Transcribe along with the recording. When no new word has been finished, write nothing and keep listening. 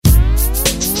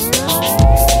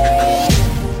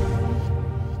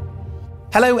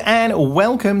Hello and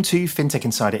welcome to FinTech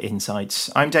Insider Insights.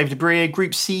 I'm David Breer,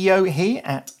 Group CEO here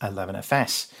at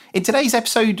 11FS. In today's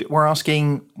episode, we're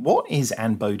asking, what is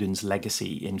Anne Boden's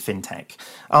legacy in FinTech?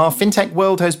 Our FinTech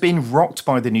world has been rocked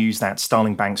by the news that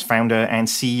Starling Bank's founder and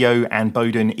CEO Anne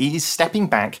Boden is stepping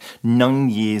back 9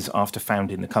 years after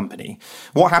founding the company.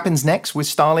 What happens next with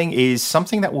Starling is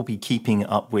something that we'll be keeping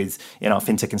up with in our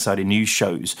FinTech Insider news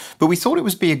shows, but we thought it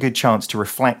would be a good chance to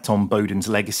reflect on Boden's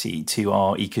legacy to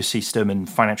our ecosystem and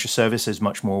financial services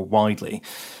much more widely.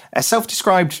 A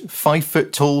self-described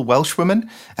 5-foot-tall Welshwoman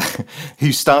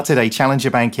who started a challenger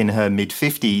bank in her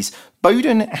mid-50s,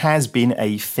 Boden has been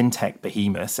a fintech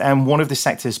behemoth and one of the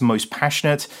sector's most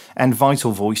passionate and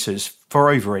vital voices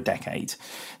for over a decade.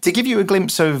 To give you a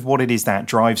glimpse of what it is that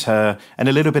drives her and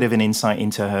a little bit of an insight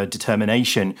into her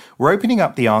determination, we're opening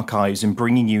up the archives and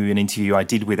bringing you an interview I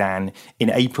did with Anne in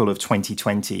April of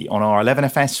 2020 on our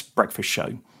 11FS breakfast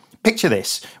show. Picture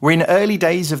this, we're in early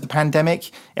days of the pandemic,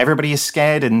 everybody is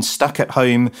scared and stuck at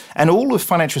home, and all of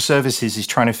financial services is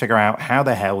trying to figure out how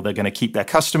the hell they're going to keep their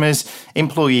customers,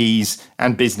 employees,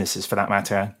 and businesses for that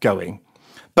matter, going.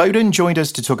 Boden joined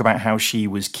us to talk about how she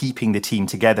was keeping the team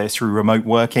together through remote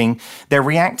working, their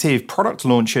reactive product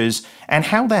launches, and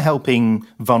how they're helping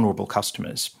vulnerable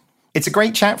customers. It's a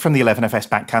great chat from the 11FS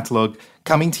back catalogue,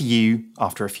 coming to you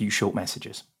after a few short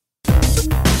messages.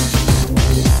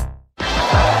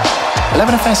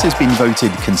 11FS has been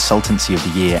voted Consultancy of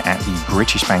the Year at the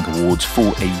British Bank Awards for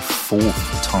a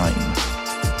fourth time.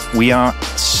 We are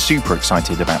super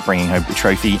excited about bringing home the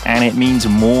trophy, and it means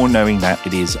more knowing that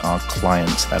it is our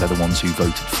clients that are the ones who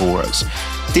voted for us.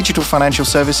 Digital financial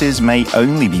services may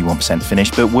only be 1%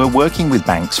 finished, but we're working with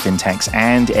banks, fintechs,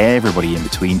 and everybody in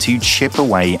between to chip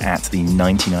away at the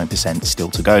 99%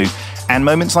 still to go. And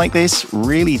moments like this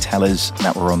really tell us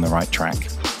that we're on the right track.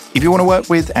 If you want to work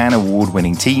with an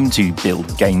award-winning team to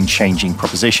build game-changing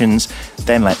propositions,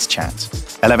 then let's chat.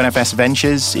 11FS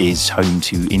Ventures is home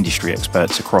to industry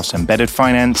experts across embedded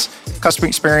finance, customer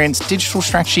experience, digital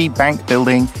strategy, bank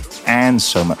building, and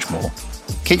so much more.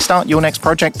 Kickstart your next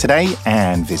project today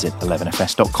and visit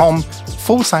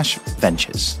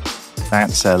 11fs.com/ventures.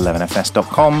 That's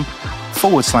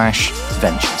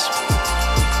 11fs.com/ventures.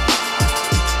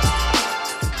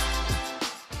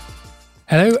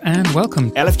 Hello and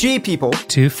welcome, LFG people,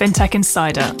 to FinTech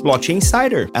Insider, Blockchain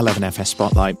Insider, 11FS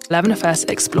Spotlight, 11FS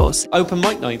Explores, Open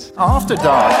Mic Night, After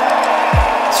Dark.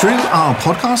 Through our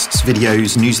podcasts,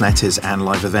 videos, newsletters, and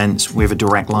live events, we have a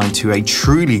direct line to a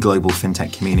truly global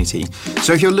fintech community.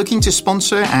 So if you're looking to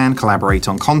sponsor and collaborate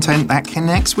on content that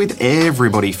connects with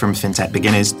everybody from fintech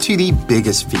beginners to the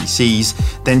biggest VCs,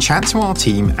 then chat to our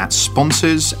team at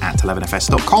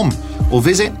sponsors@11fs.com or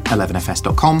visit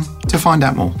 11fs.com to find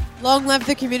out more. Long live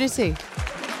the community.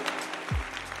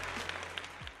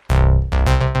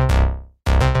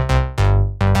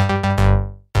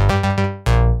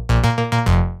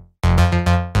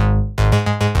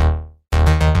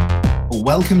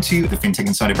 Welcome to the FinTech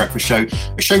Insider Breakfast Show,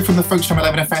 a show from the folks from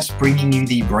 11FS bringing you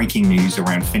the breaking news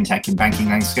around fintech and banking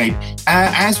landscape.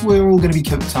 As we're all going to be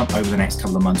cooked up over the next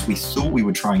couple of months, we thought we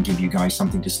would try and give you guys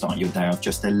something to start your day off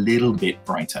just a little bit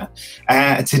brighter.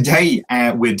 Today,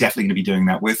 we're definitely going to be doing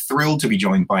that. We're thrilled to be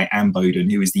joined by Anne Boden,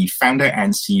 who is the founder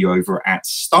and CEO over at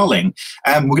Starling.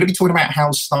 We're going to be talking about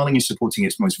how Starling is supporting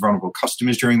its most vulnerable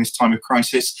customers during this time of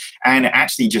crisis, and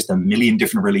actually just a million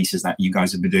different releases that you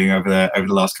guys have been doing over the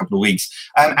last couple of weeks.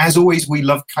 As always, we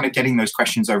love kind of getting those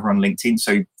questions over on LinkedIn,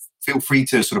 so feel free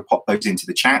to sort of pop those into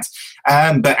the chat.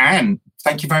 But Anne,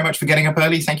 thank you very much for getting up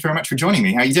early. Thank you very much for joining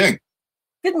me. How are you doing?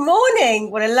 Good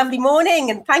morning. What a lovely morning,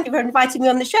 and thank you for inviting me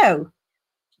on the show.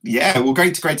 Yeah, well,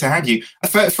 great to have you.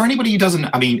 For anybody who doesn't,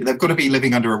 I mean, they've got to be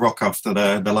living under a rock after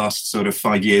the last sort of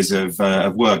 5 years of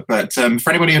work. But for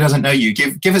anybody who doesn't know you,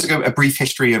 give us a brief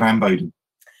history of Anne Boden.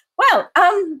 Well,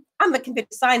 I'm a computer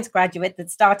science graduate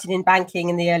that started in banking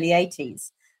in the early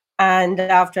 80s. And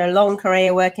after a long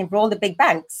career working for all the big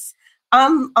banks,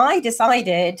 I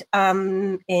decided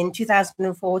in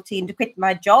 2014 to quit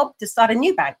my job to start a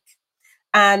new bank.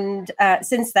 And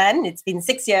since then, it's been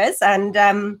 6 years, and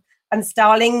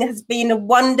Starling has been a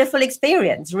wonderful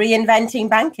experience, reinventing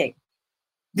banking.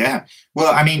 Yeah,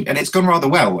 well, I mean, and it's gone rather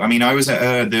well. I mean, I was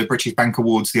at the British Bank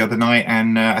Awards the other night,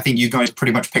 and I think you guys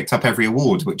pretty much picked up every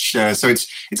award, which so it's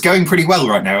going pretty well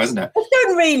right now, isn't it? It's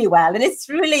going really well, and it's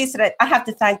really sort of, I have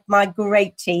to thank my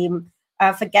great team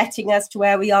for getting us to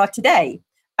where we are today.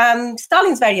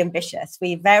 Starling's very ambitious.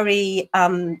 We're very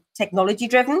technology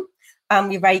driven.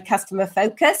 We're very customer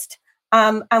focused.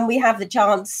 And we have the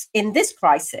chance in this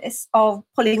crisis of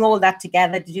pulling all that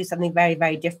together to do something very,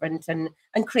 very different and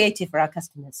creative for our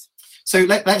customers. So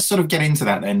let's sort of get into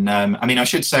that then. I mean, I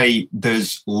should say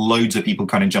there's loads of people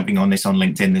kind of jumping on this on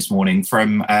LinkedIn this morning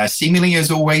from seemingly,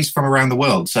 as always, from around the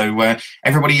world. So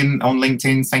everybody on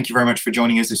LinkedIn, thank you very much for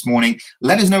joining us this morning.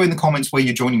 Let us know in the comments where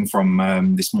you're joining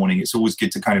from this morning. It's always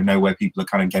good to kind of know where people are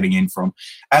kind of getting in from.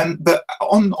 But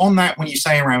on that, when you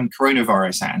say around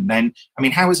coronavirus, Anne, then, I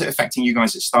mean, how is it affecting you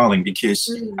guys at Starling? Because,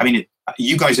 I mean,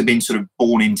 you guys have been sort of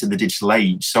born into the digital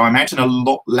age, so I imagine a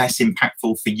lot less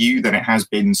impactful for you than it has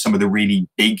been some of the really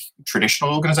big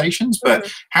traditional organizations.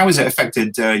 But how has it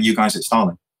affected you guys at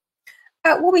Starling?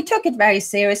 Well, we took it very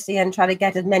seriously and tried to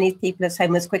get as many people as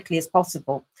home as quickly as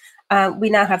possible.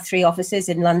 We now have 3 offices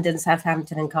in London,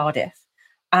 Southampton and Cardiff.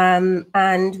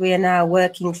 And we are now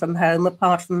working from home,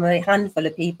 apart from a handful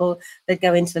of people that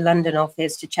go into the London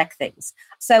office to check things.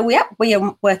 So we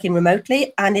are working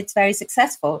remotely, and it's very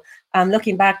successful.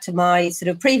 Looking back to my sort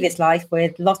of previous life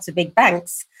with lots of big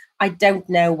banks, I don't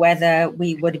know whether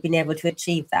we would have been able to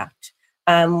achieve that.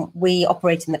 We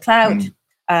operate in the cloud.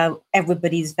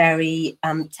 Everybody's very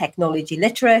technology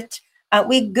literate.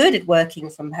 We're good at working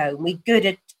from home. We're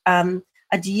good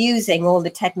at using all the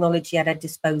technology at our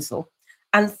disposal.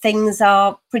 And things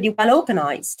are pretty well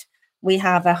organized. We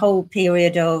have a whole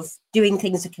period of doing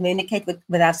things to communicate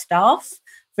with our staff.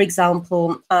 For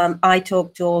example, I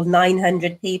talk to all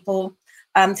 900 people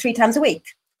 3 times a week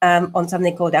on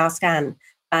something called Ask Anne,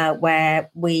 where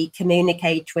we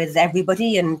communicate with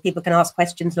everybody and people can ask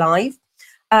questions live.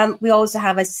 We also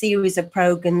have a series of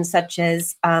programs such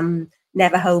as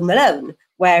Never Home Alone,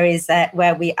 where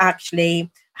we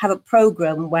actually have a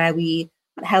program where we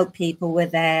help people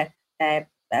with their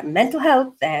mental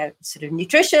health, their sort of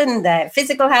nutrition, their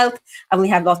physical health. And we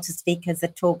have lots of speakers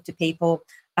that talk to people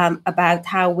about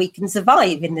how we can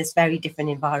survive in this very different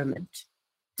environment.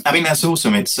 I mean, that's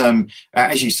awesome. It's,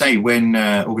 as you say, when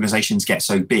organizations get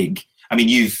so big, I mean,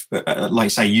 you've, like I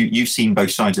say, you've seen both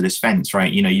sides of this fence,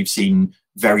 right? You know, you've seen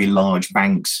very large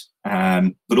banks,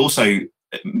 but also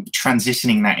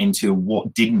transitioning that into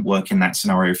what didn't work in that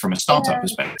scenario from a startup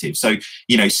perspective. So,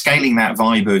 you know, scaling that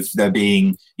vibe of there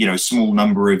being, you know, a small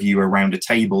number of you around a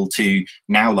table to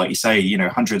now, like you say, you know,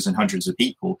 hundreds and hundreds of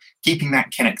people, keeping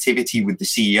that connectivity with the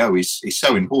CEO is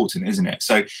so important, isn't it?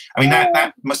 So, I mean,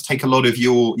 that must take a lot of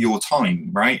your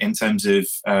time, right, in terms of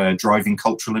driving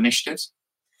cultural initiatives.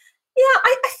 Yeah,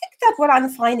 I think that what I'm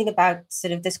finding about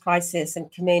sort of this crisis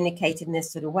and communicating in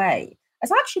this sort of way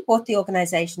has actually brought the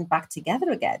organization back together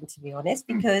again, to be honest,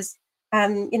 because,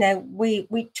 you know,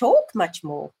 we talk much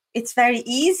more. It's very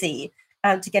easy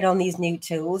to get on these new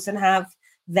tools and have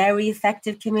very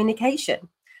effective communication.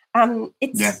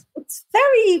 It's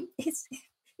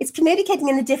communicating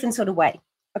in a different sort of way.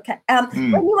 Okay.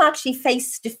 When you actually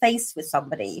face to face with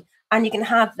somebody and you can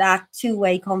have that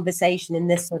 2-way conversation in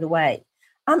this sort of way,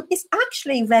 it's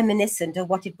actually reminiscent of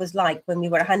what it was like when we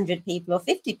were 100 people or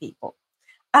 50 people.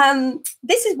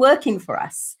 This is working for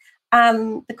us.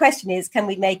 The question is, can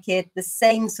we make it the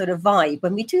same sort of vibe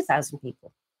when we're 2,000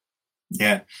 people?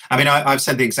 Yeah, I mean, I've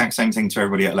said the exact same thing to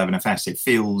everybody at 11FS.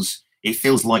 It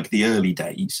feels like the early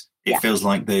days. It feels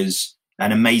like there's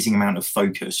an amazing amount of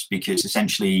focus because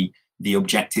essentially the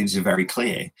objectives are very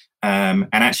clear. And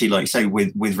actually, like you say,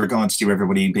 with regards to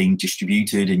everybody being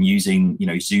distributed and using, you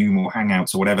know, Zoom or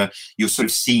Hangouts or whatever, you're sort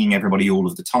of seeing everybody all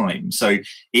of the time. So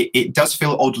it does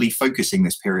feel oddly focusing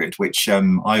this period, which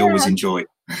I always enjoy.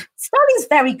 Starling's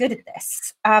very good at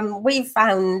this. We've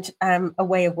found a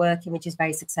way of working which is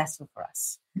very successful for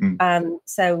us.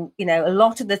 So, you know, a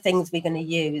lot of the things we're going to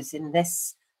use in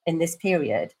this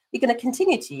period, we're going to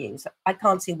continue to use. I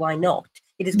can't see why not.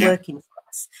 It is working for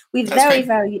us. We're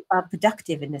very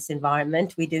productive in this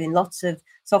environment. We're doing lots of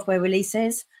software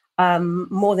releases,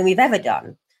 more than we've ever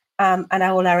done. And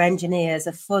all our engineers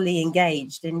are fully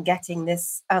engaged in getting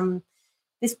this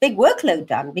this big workload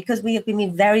done because we have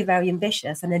been very, very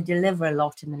ambitious and then deliver a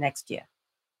lot in the next year.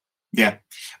 Yeah.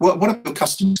 Well, what about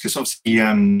customers? Because obviously, you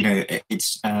know,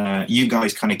 it's you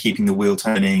guys kind of keeping the wheel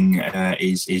turning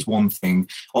is one thing.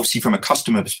 Obviously, from a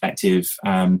customer perspective,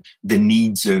 the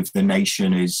needs of the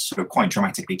nation is sort of quite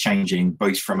dramatically changing,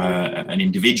 both from an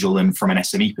individual and from an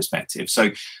SME perspective. So,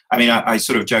 I mean, I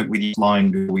sort of joked with you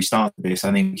line before we started this.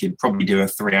 I think you'd probably do a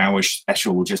 3-hour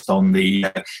special just on the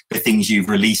things you've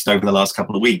released over the last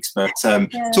couple of weeks. But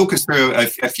talk us through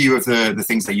a few of the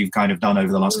things that you've kind of done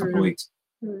over the last couple of weeks.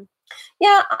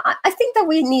 Yeah, I think that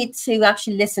we need to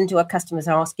actually listen to what customers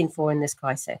are asking for in this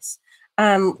crisis.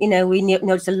 You know, we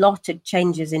noticed a lot of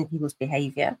changes in people's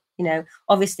behavior. You know,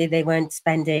 obviously they weren't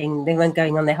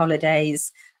going on their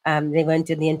holidays, they weren't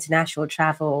doing the international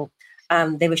travel.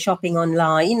 They were shopping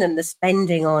online, and the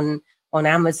spending on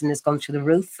Amazon has gone through the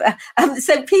roof.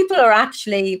 So people are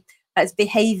actually, as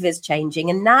behaviours changing.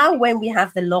 And now when we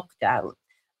have the lockdown,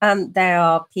 there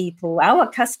are people, our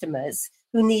customers,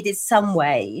 who needed some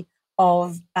way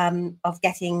of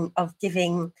giving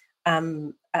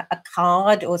a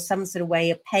card or some sort of way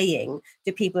of paying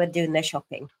to people who are doing their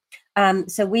shopping.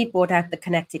 So we brought out the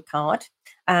connected card,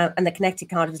 and the connected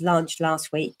card was launched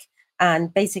last week.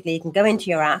 And basically, you can go into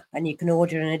your app and you can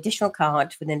order an additional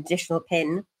card with an additional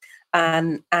PIN.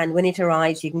 And when it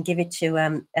arrives, you can give it to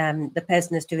the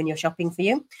person that's doing your shopping for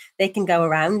you. They can go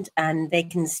around and they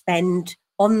can spend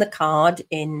on the card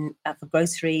for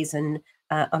groceries and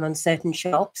on certain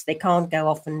shops. They can't go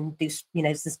off and do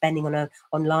the spending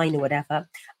online or whatever.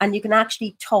 And you can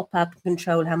actually top up and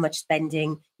control how much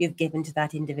spending you've given to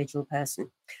that individual person.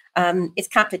 It's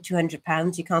capped at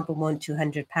 £200. You can't put more than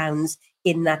 £200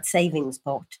 in that savings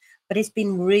pot. But it's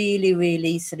been really,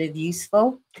 really sort of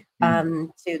useful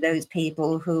to those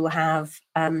people who have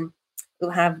a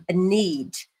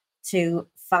need to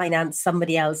finance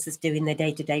somebody else that's doing their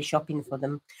day-to-day shopping for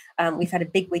them. We've had a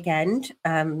big weekend.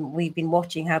 We've been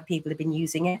watching how people have been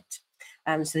using it.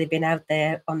 So they've been out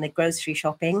there on their grocery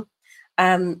shopping.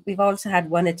 We've also had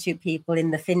one or two people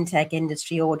in the fintech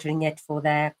industry ordering it for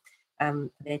their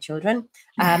children.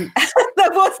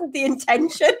 That wasn't the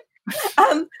intention.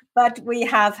 But we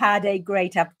have had a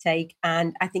great uptake,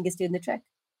 and I think it's doing the trick.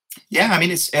 Yeah, I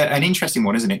mean, it's an interesting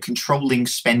one, isn't it? Controlling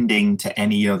spending to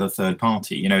any other third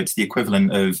party. It's the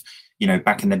equivalent of,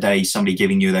 back in the day, somebody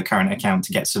giving you their current account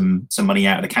to get some money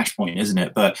out of the cash point, isn't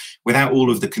it? But without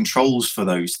all of the controls for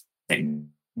those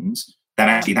things, then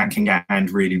actually that can get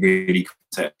hand really, really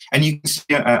quick. And you can see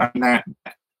that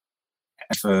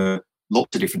for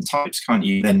lots of different types, can't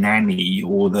you? The nanny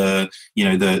or the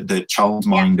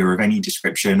childminder of any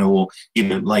description, or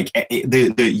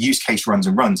the use case runs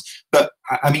and runs. But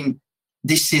I mean,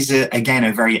 this is again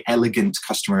a very elegant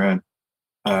customer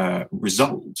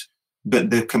result. But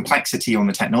the complexity on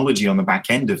the technology on the back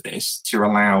end of this to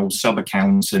allow sub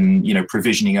accounts and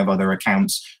provisioning of other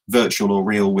accounts, virtual or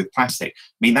real, with plastic.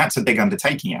 I mean, that's a big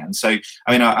undertaking, Anne. So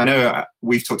I mean, I know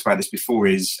we've talked about this before.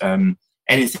 Is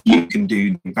anything you can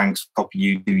do, banks will copy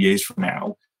you 2 years from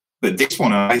now. But this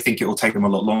one, I think it will take them a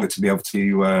lot longer to be able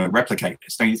to replicate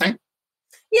this, don't you think?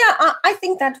 Yeah, I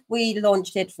think that we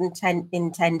launched it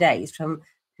in 10 days from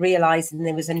realizing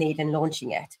there was a need in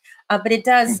launching it. But it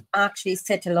does actually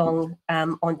sit along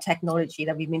on technology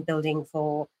that we've been building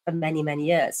for many, many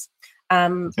years.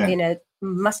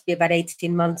 Must be about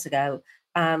 18 months ago.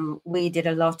 We did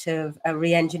a lot of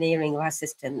re-engineering of our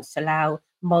systems to allow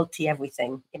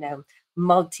multi-everything,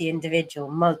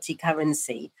 multi-individual,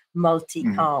 multi-currency,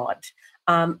 multi-card.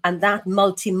 And that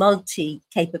multi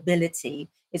capability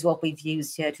is what we've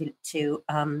used here to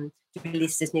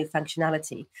release this new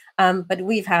functionality. But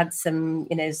we've had some,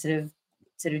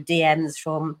 sort of DMs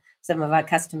from some of our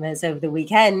customers over the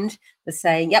weekend that's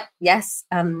saying, yep, yes,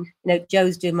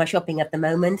 Joe's doing my shopping at the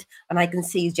moment, and I can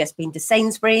see he's just been to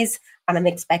Sainsbury's, and I'm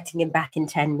expecting him back in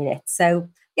 10 minutes. So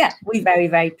yeah, we're very,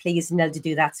 very pleased to be able to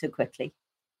do that so quickly.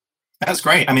 That's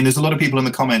great. I mean, there's a lot of people in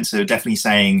the comments who are definitely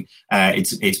saying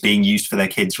it's being used for their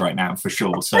kids right now, for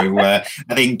sure. So I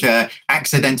think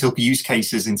accidental use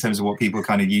cases in terms of what people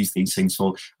kind of use these things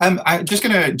for. I'm just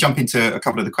going to jump into a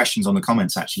couple of the questions on the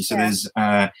comments, actually. So there's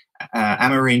Amarin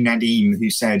Nadim,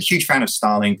 who said, huge fan of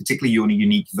styling, particularly your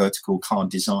unique vertical card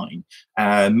design.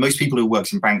 Most people who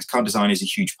work in banks, card design is a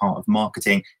huge part of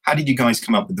marketing. How did you guys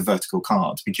come up with the vertical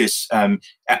card? Because, I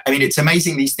mean, it's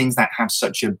amazing these things that have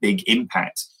such a big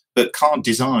impact. But card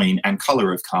design and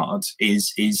color of cards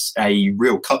is a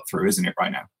real cut through, isn't it, right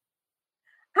now?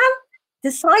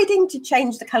 Deciding to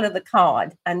change the color of the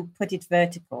card and put it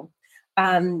vertical,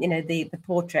 the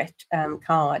portrait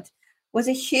card, was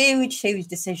a huge, huge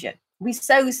decision. We're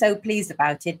so pleased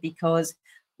about it because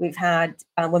we've had,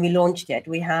 when we launched it,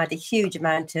 we had a huge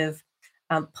amount of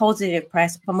positive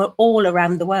press from all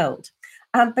around the world.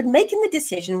 But making the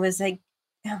decision was a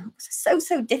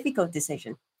so difficult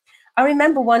decision. I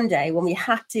remember one day when we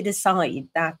had to decide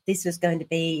that this was going to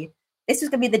be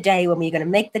the day when we were going to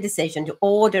make the decision to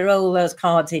order all those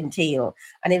cards in teal,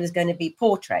 and it was going to be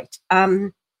portrait.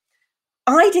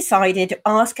 I decided to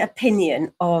ask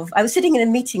opinion of. I was sitting in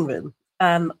a meeting room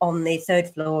on the third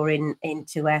floor in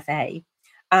 2FA,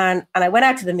 and I went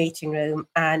out to the meeting room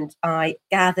and I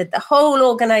gathered the whole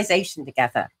organisation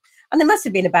together, and there must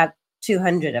have been about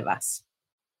 200 of us.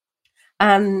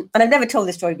 And I've never told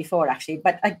this story before, actually,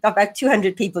 but I got about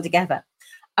 200 people together.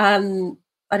 And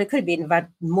it could have been about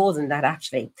more than that,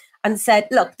 actually, and said,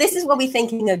 look, this is what we're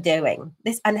thinking of doing,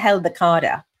 this, and held the card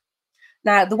up.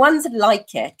 Now, the ones that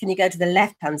like it, can you go to the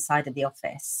left-hand side of the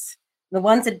office? The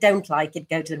ones that don't like it,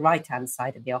 go to the right-hand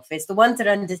side of the office. The ones that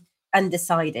are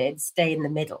undecided, stay in the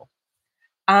middle.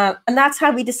 And that's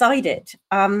how we decided.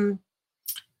 An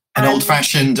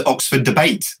old-fashioned Oxford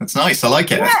debate. That's nice. I like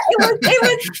it. Yeah,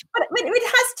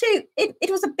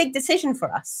 it was a big decision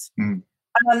for us.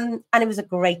 And it was a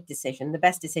great decision, the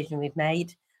best decision we've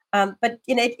made. But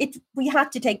we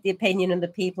had to take the opinion of the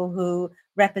people who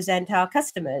represent our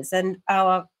customers and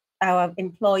our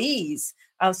employees,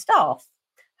 our staff,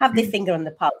 have their finger on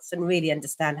the pulse and really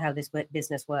understand how this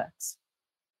business works.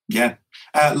 Yeah,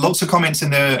 lots of comments in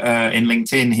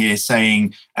LinkedIn here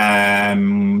saying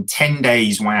 10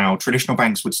 days. Wow, traditional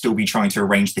banks would still be trying to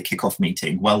arrange the kickoff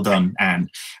meeting. Well done, Anne.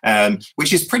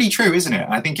 Which is pretty true, isn't it?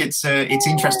 I think it's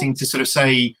interesting to sort of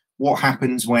say what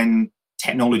happens when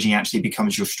technology actually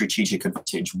becomes your strategic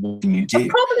advantage. What can you do? We're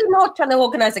probably not trying to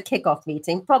organise a kickoff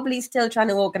meeting. Probably still trying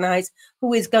to organise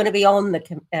who is going to be on the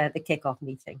kickoff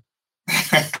meeting.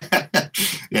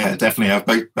 Yeah, definitely.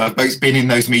 I've both been in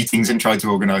those meetings and tried to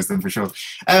organise them for sure.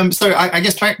 So I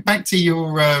guess back to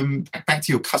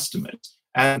your customers.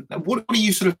 What are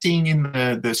you sort of seeing in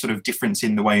the sort of difference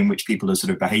in the way in which people are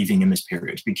sort of behaving in this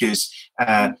period? Because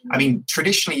I mean,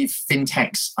 traditionally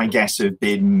fintechs, I guess, have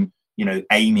been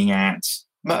aiming at.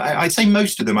 I'd say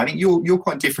most of them. I think you're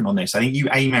quite different on this. I think you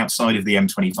aim outside of the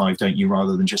M25, don't you,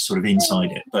 rather than just sort of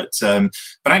inside it. But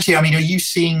actually, I mean, are you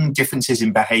seeing differences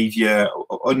in behaviour?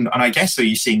 And I guess, are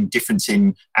you seeing difference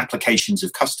in applications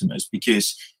of customers?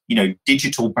 Because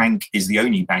digital bank is the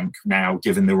only bank now,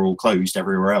 given they're all closed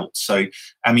everywhere else. So,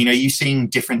 I mean, are you seeing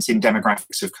difference in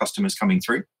demographics of customers coming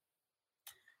through?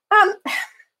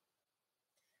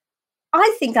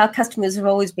 I think our customers have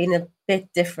always been a bit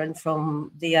different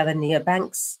from the other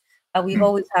neobanks. We've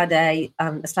always had a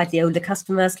slightly older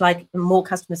customer, slightly more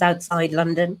customers outside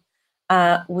London.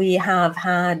 We have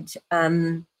had,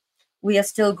 we are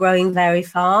still growing very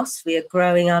fast. We are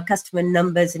growing our customer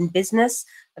numbers in business,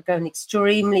 are growing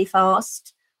extremely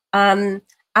fast. And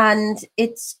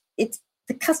it's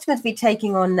the customers we're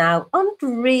taking on now aren't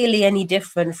really any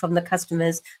different from the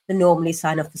customers that normally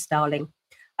sign up for Starling.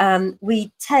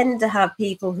 We tend to have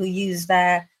people who use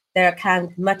their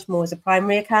account much more as a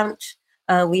primary account.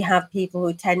 We have people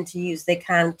who tend to use the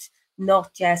account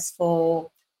not just for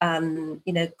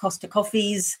Costa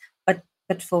coffees, but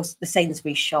for the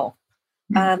Sainsbury's shop.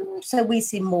 So we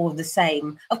see more of the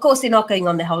same. Of course, they're not going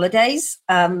on their holidays,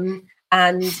 and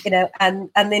they're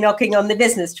knocking on the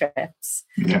business trips,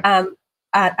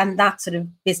 and that sort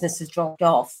of business has dropped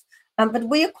off. But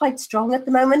we are quite strong at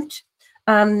the moment.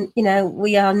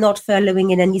 We are not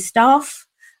furloughing in any staff.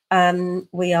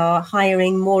 We are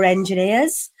hiring more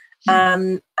engineers,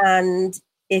 and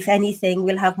if anything,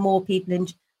 we'll have more people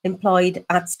employed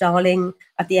at Starling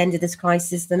at the end of this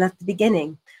crisis than at the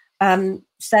beginning.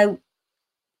 So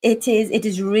it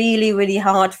is really, really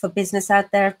hard for business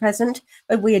out there at present,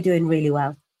 but we are doing really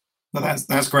well. Well,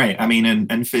 that's great. I mean,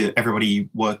 and for everybody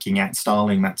working at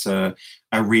Starling, that's a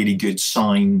really good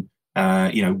sign.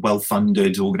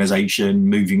 Well-funded organisation,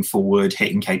 moving forward,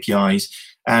 hitting KPIs.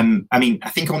 I mean, I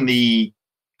think on the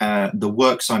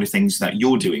work side of things that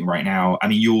you're doing right now, I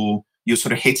mean, you're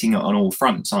sort of hitting it on all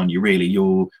fronts, aren't you? Really,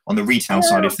 you're on the retail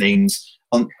side of things.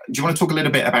 Do you want to talk a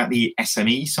little bit about the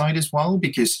SME side as well?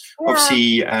 Because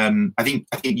obviously, I think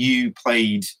you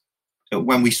played,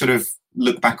 when we sort of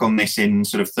look back on this in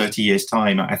sort of 30 years'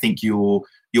 time, I think your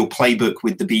playbook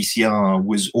with the BCR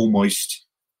was almost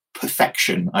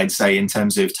perfection, I'd say, in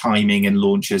terms of timing and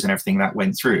launches and everything that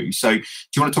went through. So do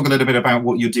you want to talk a little bit about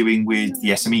what you're doing with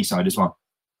the SME side as well?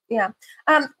 Yeah.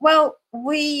 Well,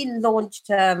 we launched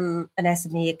an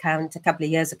SME account a couple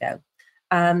of years ago.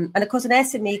 And of course, an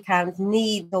SME account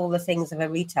needs all the things of a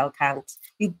retail account.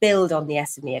 You build on the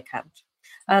SME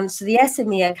account. So the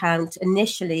SME account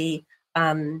initially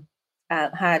had,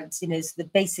 the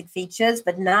basic features,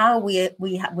 but now we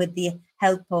with the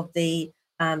help of the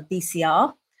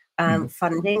BCR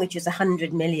funding, which is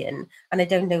 100 million. And I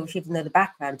don't know if you know the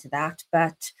background to that,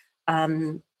 but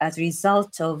as a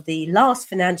result of the last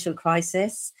financial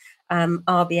crisis,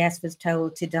 RBS was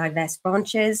told to divest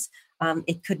branches.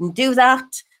 It couldn't do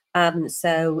that.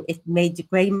 So it made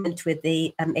agreement with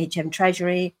the HM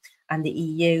Treasury and the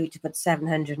EU to put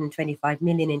 725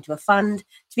 million into a fund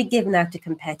to be given out to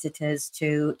competitors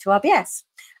to RBS.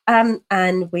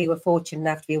 And we were fortunate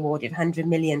enough to be awarded 100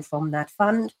 million from that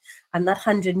fund. And that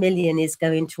 100 million is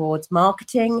going towards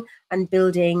marketing and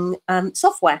building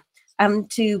software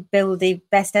to build the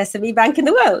best SME bank in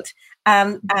the world.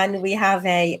 And we have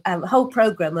a whole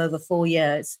program over 4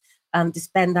 years to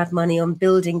spend that money on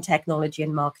building technology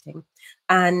and marketing.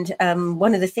 And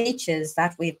one of the features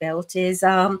that we've built is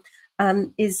our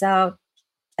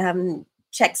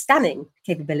check scanning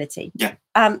capability. Yeah.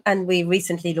 And we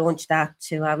recently launched that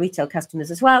to our retail customers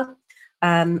as well.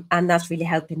 And that's really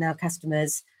helping our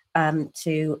customers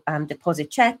to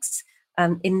deposit checks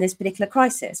in this particular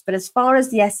crisis. But as far as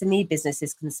the SME business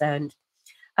is concerned,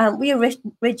 we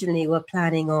originally were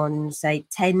planning on, say,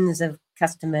 tens of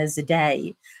customers a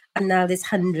day. And now there's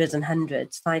hundreds and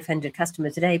hundreds, 500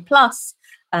 customers a day, plus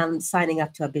signing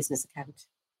up to a business account.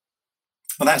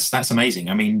 Well, that's amazing.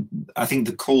 I mean, I think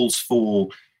the calls for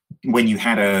when you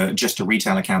had just a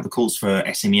retail account, the calls for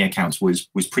SME accounts was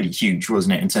pretty huge,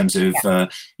 wasn't it, in terms of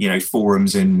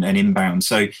forums and inbound.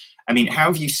 So, I mean, how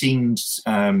have you seen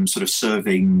sort of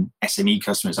serving SME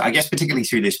customers? I guess particularly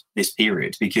through this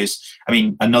period, because I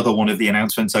mean, another one of the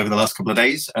announcements over the last couple of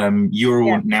days,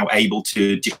 you're now able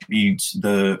to distribute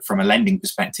from a lending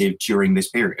perspective during this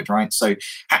period, right? So,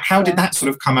 how did that sort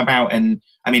of come about? And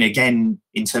I mean, again,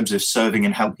 in terms of serving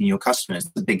and helping your customers,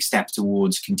 it's a big step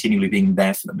towards continually being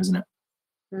there for them, isn't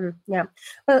it? Yeah.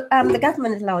 Well, the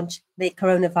government launched the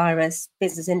Coronavirus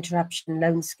Business Interruption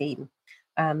Loan Scheme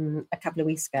a couple of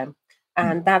weeks ago.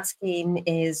 And that scheme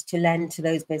is to lend to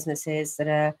those businesses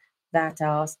that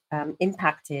are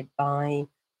impacted by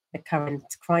the current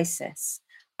crisis.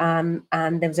 And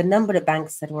there was a number of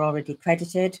banks that were already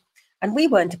accredited, and we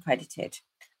weren't accredited.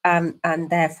 And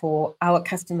therefore, our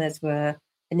customers were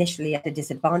initially at a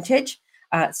disadvantage.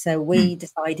 So we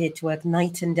decided to work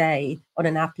night and day on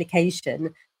an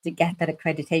application to get that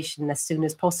accreditation as soon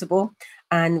as possible.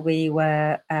 And we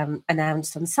were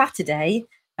announced on Saturday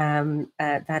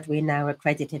that we're now an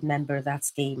accredited member of that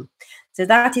scheme. So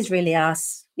that is really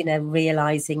us,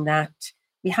 realizing that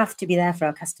we have to be there for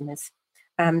our customers.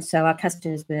 So our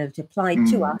customers will be able to apply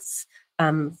to us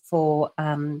for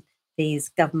these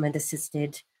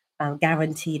government-assisted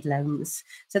guaranteed loans.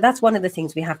 So that's one of the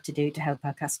things we have to do to help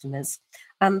our customers.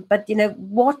 But,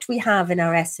 what we have in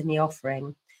our SME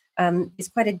offering is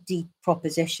quite a deep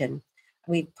proposition.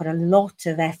 We've put a lot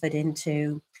of effort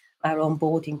into our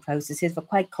onboarding processes for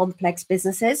quite complex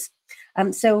businesses.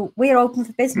 So we're open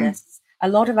for business. A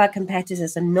lot of our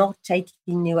competitors are not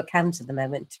taking new accounts at the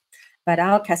moment, but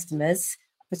our customers,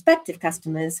 prospective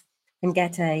customers, can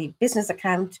get a business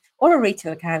account or a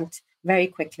retail account very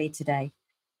quickly today.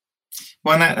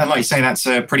 Well, and like you say, that's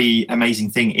a pretty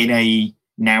amazing thing in a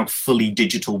now fully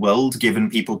digital world. Given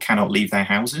people cannot leave their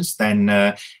houses, then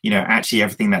actually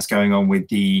everything that's going on with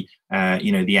the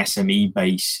the SME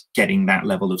base getting that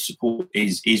level of support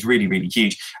is really, really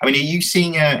huge. I mean, are you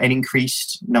seeing an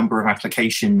increased number of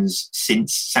applications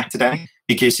since Saturday?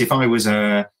 Because if I was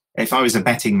a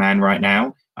betting man right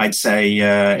now, I'd say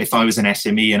if I was an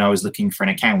SME and I was looking for an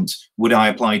account, would I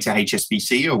apply to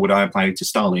HSBC or would I apply to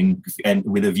Starling? And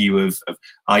with a view of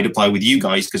I'd apply with you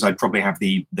guys because I'd probably have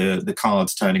the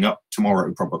cards turning up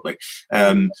tomorrow probably.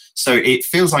 So it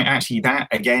feels like actually that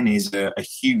again is a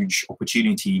huge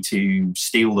opportunity to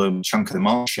steal a chunk of the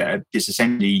market share, because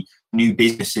essentially new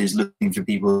businesses looking for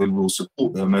people who will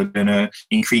support them are going to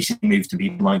increasingly move to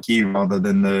people like you rather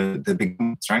than the big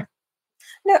ones, right?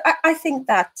 No, I think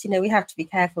that, we have to be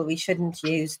careful. We shouldn't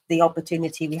use the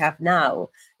opportunity we have now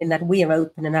in that we are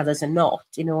open and others are not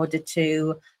in order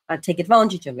to take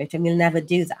advantage of it. And we'll never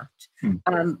do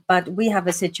that. But we have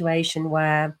a situation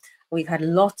where we've had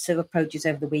lots of approaches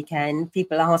over the weekend,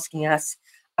 people asking us,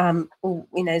 sort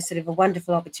of a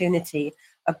wonderful opportunity,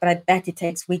 but I bet it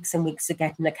takes weeks and weeks to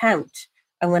get an account.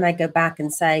 And when I go back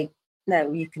and say,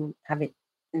 no, you can have it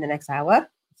in the next hour,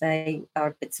 they are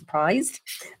a bit surprised.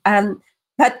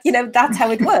 But, that's how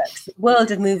it works. The world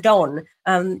has moved on.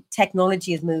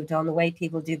 Technology has moved on. The way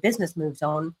people do business moves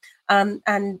on. And,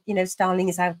 Starling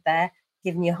is out there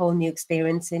giving you a whole new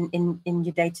experience in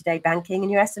your day-to-day banking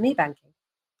and your SME banking.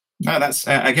 No, that's,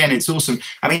 again, it's awesome.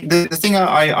 I mean, the thing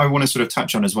I want to sort of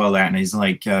touch on as well, Anne, is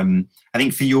like, I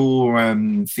think for your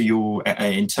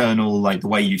internal, like the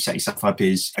way you set yourself up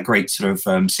is a great sort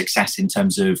of success in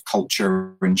terms of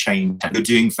culture and change. What you're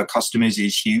doing for customers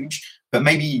is huge. But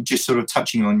maybe just sort of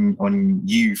touching on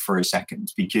you for a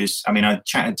second, because I mean, I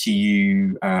chatted to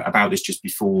you about this just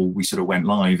before we sort of went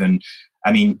live, and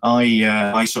I mean,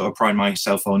 I sort of pride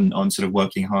myself on sort of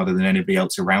working harder than anybody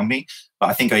else around me. But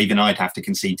I think I'd have to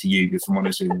concede to you, if I'm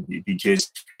honest with you, because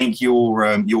I think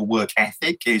your work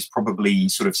ethic is probably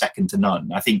sort of second to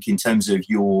none. I think in terms of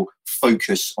your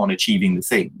focus on achieving the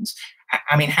things.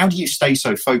 I mean, how do you stay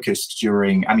so focused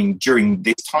during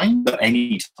this time, but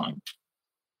any time?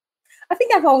 I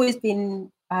think I've always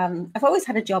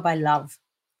had a job I love.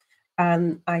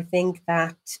 I think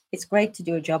that it's great to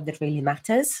do a job that really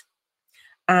matters.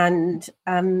 And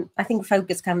I think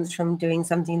focus comes from doing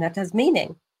something that has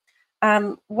meaning.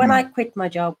 When I quit my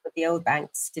job with the old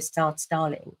banks to start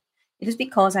Starling, it was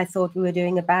because I thought we were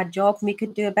doing a bad job and we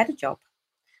could do a better job.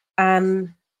 It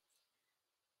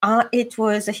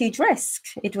was a huge risk.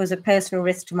 It was a personal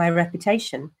risk to my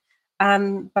reputation.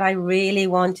 But I really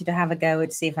wanted to have a go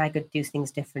to see if I could do things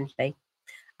differently.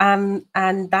 And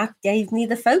that gave me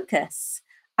the focus.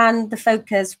 And the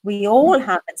focus we all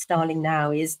have at Starling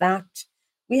now is that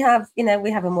we have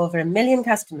over 1 million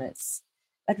customers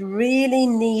that really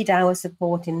need our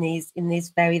support in these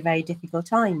very, very difficult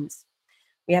times.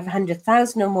 We have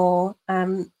 100,000 or more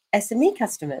SME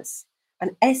customers.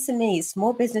 And SMEs,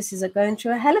 small businesses, are going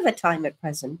through a hell of a time at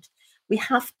present. We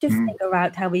have to figure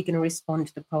out how we're going to respond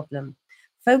to the problem.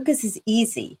 Focus is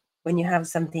easy when you have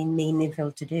something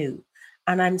meaningful to do.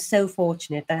 And I'm so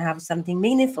fortunate that I have something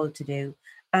meaningful to do.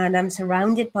 And I'm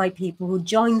surrounded by people who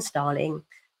join Starling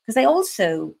because they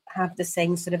also have the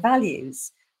same sort of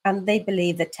values. And they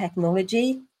believe that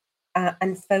technology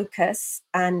and focus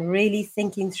and really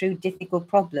thinking through difficult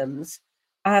problems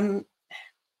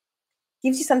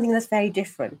gives you something that's very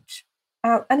different.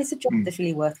 And it's a job that's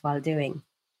really worthwhile doing.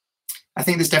 I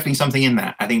think there's definitely something in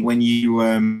that. I think when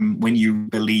you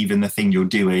believe in the thing you're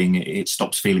doing, it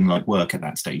stops feeling like work at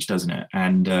that stage, doesn't it?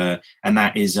 And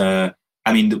that is, I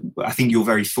think you're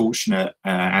very fortunate,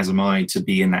 as am I, to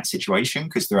be in that situation,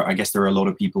 because I guess there are a lot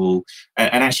of people,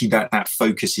 and actually that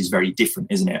focus is very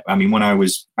different, isn't it? I mean, when I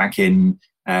was back in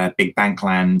big bank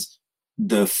land,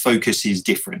 the focus is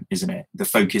different, isn't it? The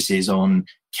focus is on,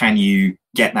 can you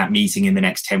get that meeting in the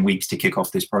next 10 weeks to kick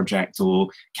off this project, or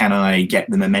can I get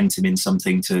the momentum in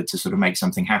something to sort of make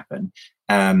something happen?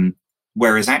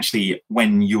 Whereas actually,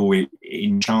 when you're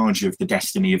in charge of the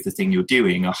destiny of the thing you're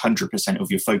doing, 100%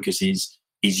 of your focus is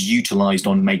utilized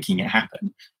on making it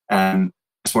happen.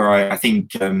 That's where I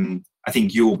think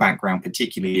your background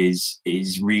particularly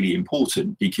is really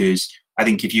important, because I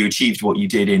think if you achieved what you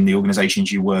did in the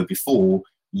organizations you were before,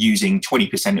 using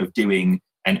 20% of doing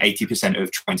and 80%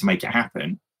 of trying to make it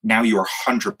happen, now you're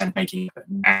 100% making it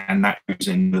happen. And that goes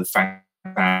in the fact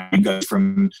that you go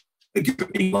from a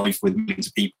good life with millions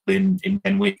of people in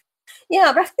 10 weeks.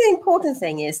 Yeah, but I think the important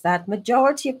thing is that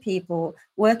majority of people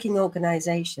work in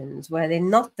organizations where they're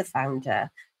not the founder,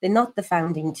 they're not the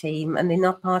founding team, and they're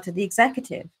not part of the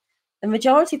executive. The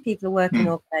majority of people work in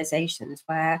organizations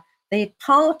where they're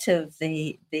part of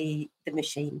the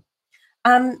machine.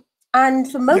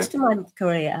 And for most of my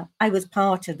career, I was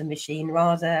part of the machine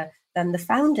rather than the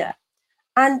founder.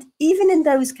 And even in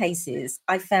those cases,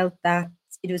 I felt that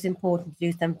it was important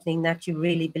to do something that you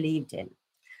really believed in.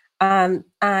 And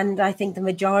I think the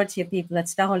majority of people at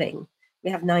Starling,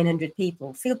 we have 900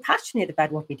 people, feel passionate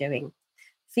about what we're doing,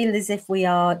 feel as if we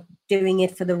are doing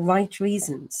it for the right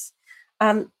reasons.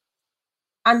 And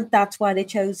that's why they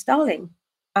chose Starling.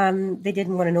 They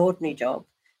didn't want an ordinary job.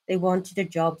 They wanted a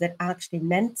job that actually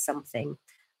meant something.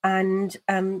 And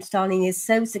Starling is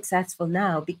so successful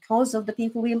now because of the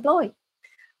people we employ.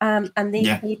 And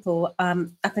these people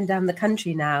up and down the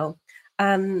country now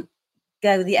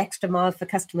go the extra mile for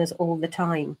customers all the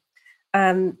time.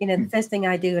 The first thing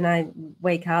I do when I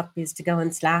wake up is to go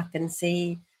on Slack and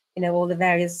see, all the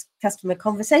various customer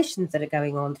conversations that are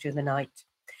going on through the night.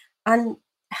 And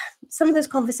some of those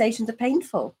conversations are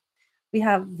painful. We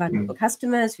have vulnerable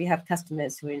customers, we have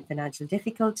customers who are in financial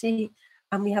difficulty,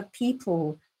 and we have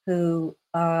people who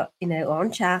are,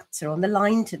 on chats or on the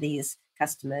line to these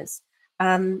customers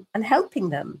and helping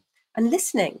them and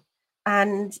listening.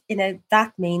 And,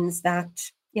 that means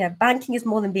that, banking is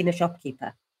more than being a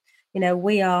shopkeeper.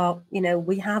 We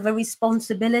have a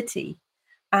responsibility,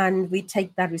 and we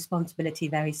take that responsibility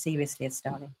very seriously at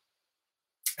Starling.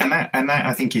 And that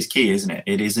I think is key, isn't it?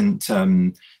 It isn't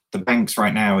the banks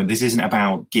right now. This isn't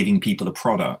about giving people a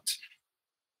product.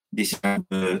 This is about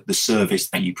the service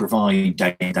that you provide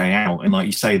day in, day out. And like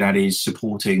you say, that is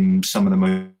supporting some of the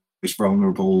most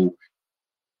vulnerable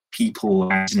people,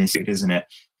 isn't it?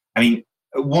 I mean,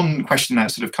 one question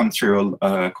that's sort of come through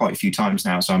quite a few times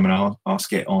now, so I'm going to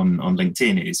ask it on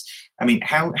LinkedIn is, I mean,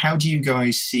 how do you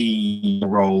guys see the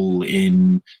role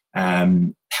in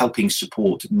helping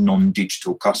support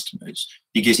non-digital customers?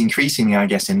 Because increasingly, I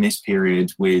guess, in this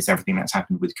period with everything that's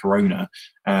happened with Corona,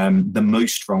 the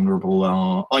most vulnerable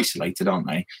are isolated, aren't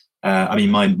they? I mean,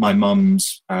 my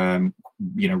mum's,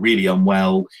 really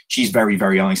unwell. She's very,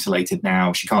 very isolated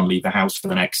now. She can't leave the house for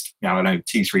the next,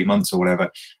 2-3 months or whatever.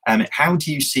 How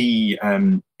do you see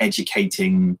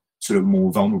educating sort of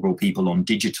more vulnerable people on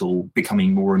digital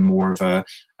becoming more and more of a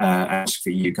ask for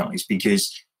you guys?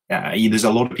 Because there's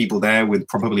a lot of people there with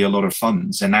probably a lot of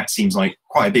funds, and that seems like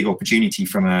quite a big opportunity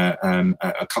from a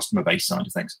customer base side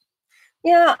of things.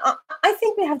 Yeah, I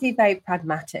think we have to be very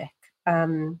pragmatic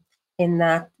in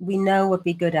that we know what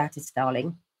we're good at is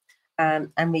Starling,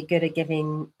 and we're good at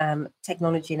giving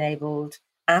technology-enabled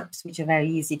apps, which are very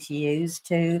easy to use,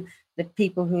 to the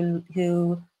people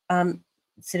who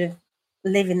sort of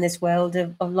live in this world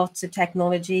of lots of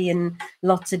technology and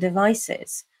lots of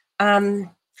devices.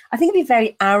 I think it'd be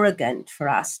very arrogant for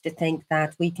us to think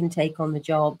that we can take on the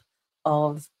job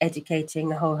of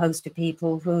educating a whole host of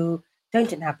people who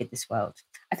don't inhabit this world.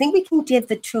 I think we can give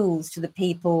the tools to the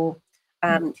people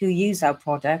who use our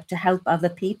product to help other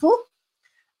people.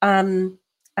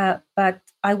 But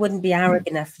I wouldn't be arrogant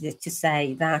enough to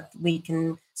say that we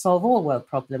can solve all world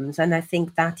problems. And I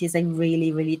think that is a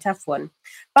really, really tough one.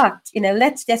 But,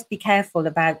 let's just be careful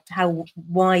about how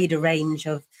wide a range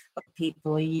of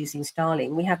people are using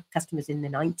Starling. We have customers in the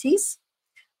 90s.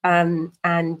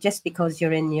 And just because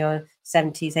you're in your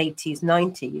 70s, 80s,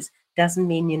 90s, doesn't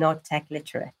mean you're not tech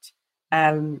literate.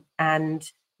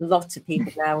 And lots of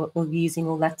people now are using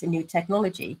all that new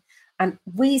technology. And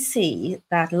we see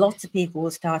that lots of people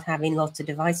will start having lots of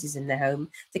devices in their home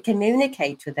to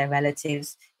communicate with their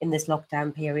relatives in this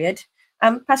lockdown period.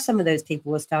 Perhaps some of those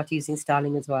people will start using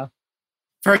Starling as well.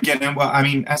 Very good. And well, I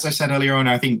mean, as I said earlier on,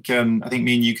 I think me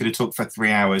and you could have talked for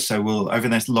 3 hours. So over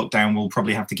this lockdown, we'll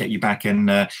probably have to get you back and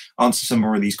answer some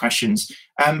more of these questions.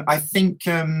 I think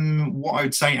what I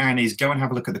would say, Anne, is go and have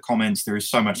a look at the comments. There is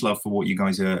so much love for what you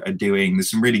guys are doing.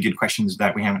 There's some really good questions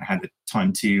that we haven't had the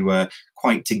time to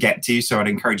quite to get to. So I'd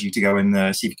encourage you to go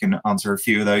and see if you can answer a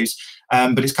few of those.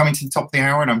 But it's coming to the top of the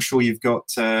hour, and I'm sure you've got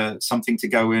something to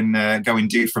go and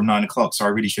do from 9 o'clock. So I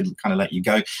really should kind of let you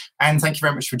go. And thank you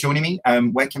very much for joining me.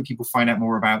 Where can people find out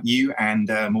more about you and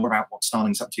more about what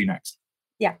Starling's up to next?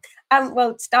 Yeah.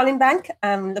 Well, Starling Bank.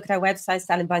 Look at our website,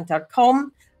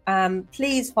 starlingbank.com.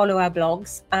 Please follow our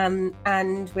blogs.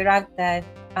 And we're out there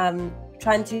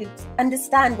trying to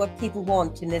understand what people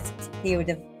want in this period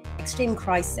of extreme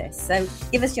crisis. So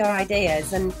give us your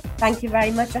ideas, and thank you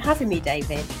very much for having me,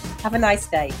 David. Have a nice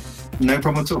day. No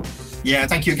problem at all. Yeah,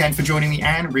 thank you again for joining me,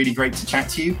 Anne. Really great to chat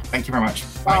to you. Thank you very much.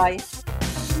 Bye. Bye.